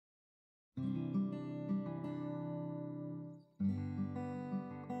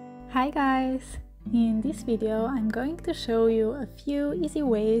Hi guys! In this video I'm going to show you a few easy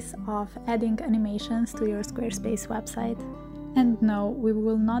ways of adding animations to your Squarespace website. And no, we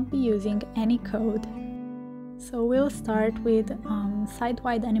will not be using any code. So we'll start with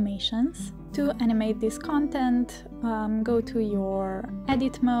site-wide animations. To animate this content, go to your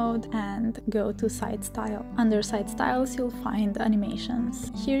edit mode and go to site style. Under site styles you'll find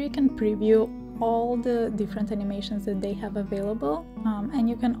animations. Here you can preview all the different animations that they have available, and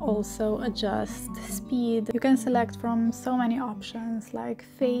you can also adjust speed. You can select from so many options like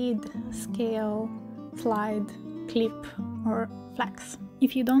fade, scale, slide, clip or flex.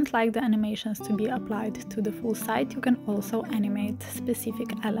 If you don't like the animations to be applied to the full site, you can also animate specific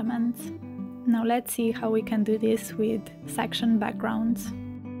elements. Now let's see how we can do this with section backgrounds.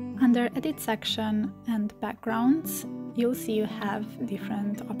 Under edit section and backgrounds, you'll see you have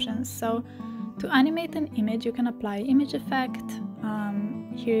different options. So to animate an image, you can apply image effect.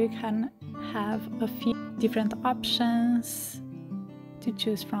 Here you can have a few different options to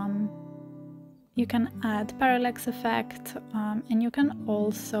choose from. You can add parallax effect, and you can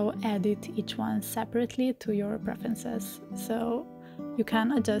also edit each one separately to your preferences. So you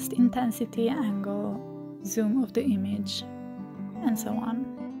can adjust intensity, angle, zoom of the image, and so on.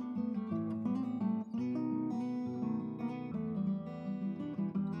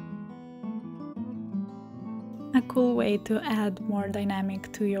 A cool way to add more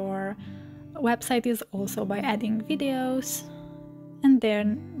dynamic to your website is also by adding videos. And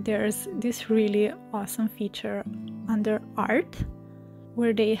then there's this really awesome feature under art,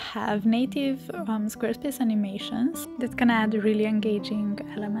 where they have native Squarespace animations that can add really engaging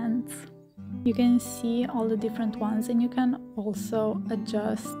elements. You can see all the different ones, and you can also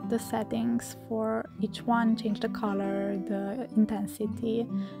adjust the settings for each one, change the color, the intensity,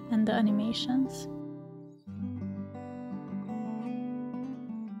 and the animations.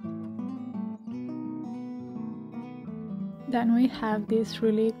 Then we have this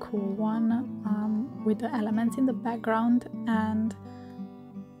really cool one with the elements in the background, and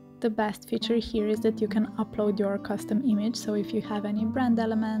the best feature here is that you can upload your custom image. So if you have any brand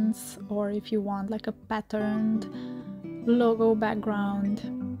elements, or if you want like a patterned logo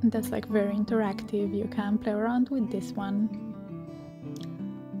background that's like very interactive, you can play around with this one.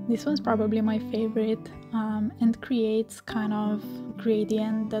 This one's probably my favorite, and creates kind of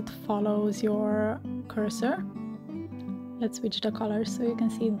gradient that follows your cursor. Let's switch the colors so you can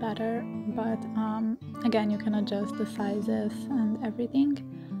see it better, but again, you can adjust the sizes and everything.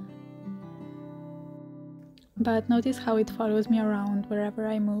 But notice how it follows me around wherever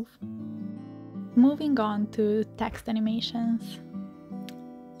I move. Moving on to text animations.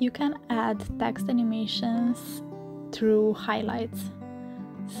 You can add text animations through highlights.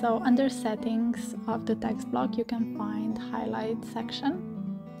 So under settings of the text block, you can find highlight section.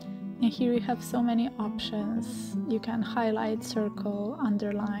 And here you have so many options. You can highlight, circle,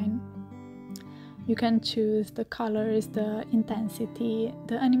 underline. You can choose the colors, the intensity,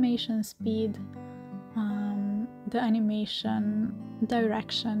 the animation speed, the animation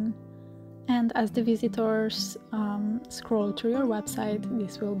direction. And as the visitors scroll through your website,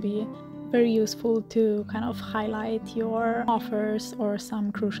 this will be very useful to kind of highlight your offers or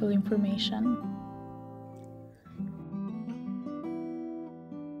some crucial information.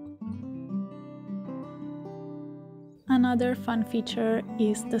 Another fun feature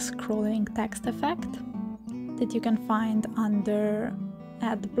is the scrolling text effect that you can find under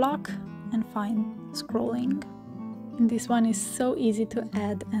Add Block and find Scrolling. And this one is so easy to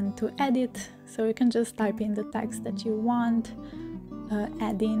add and to edit, so you can just type in the text that you want,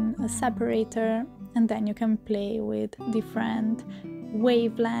 add in a separator, and then you can play with different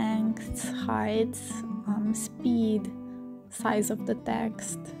wavelengths, heights, speed, size of the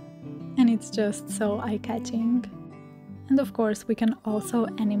text, and it's just so eye-catching. And of course, we can also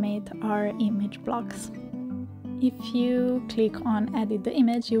animate our image blocks. If you click on edit the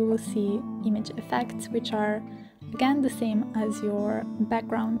image, you will see image effects, which are again the same as your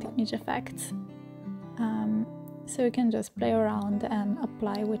background image effects. So you can just play around and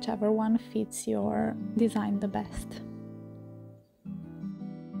apply whichever one fits your design the best.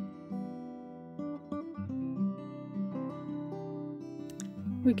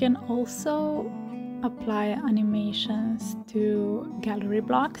 We can also apply animations to gallery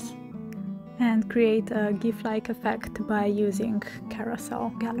blocks and create a GIF-like effect by using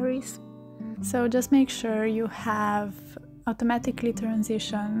carousel galleries. So just make sure you have automatically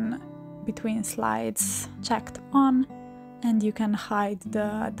transition between slides checked on, and you can hide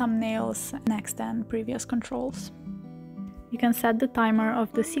the thumbnails, next and previous controls. You can set the timer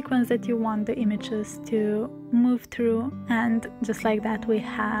of the sequence that you want the images to move through, and just like that we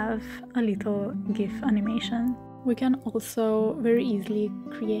have a little GIF animation. We can also very easily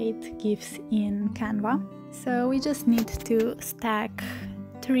create GIFs in Canva. So we just need to stack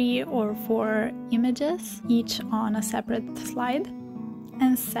 3 or 4 images, each on a separate slide,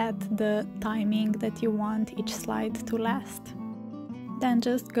 and set the timing that you want each slide to last. Then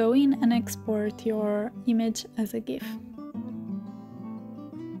just go in and export your image as a GIF.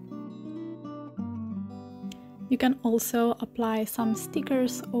 You can also apply some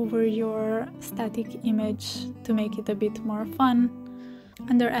stickers over your static image to make it a bit more fun.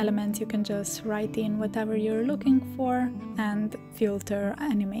 Under elements, you can just write in whatever you're looking for and filter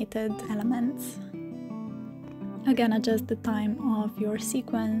animated elements. Again, adjust the time of your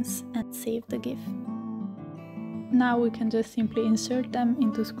sequence and save the GIF. Now we can just simply insert them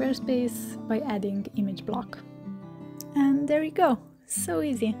into Squarespace by adding image block. And there you go, so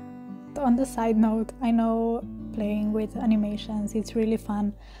easy. On the side note, I know playing with animations it's really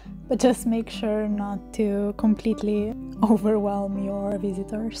fun, but just make sure not to completely overwhelm your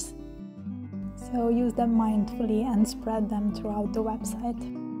visitors. So use them mindfully and spread them throughout the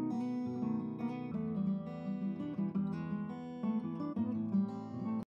website.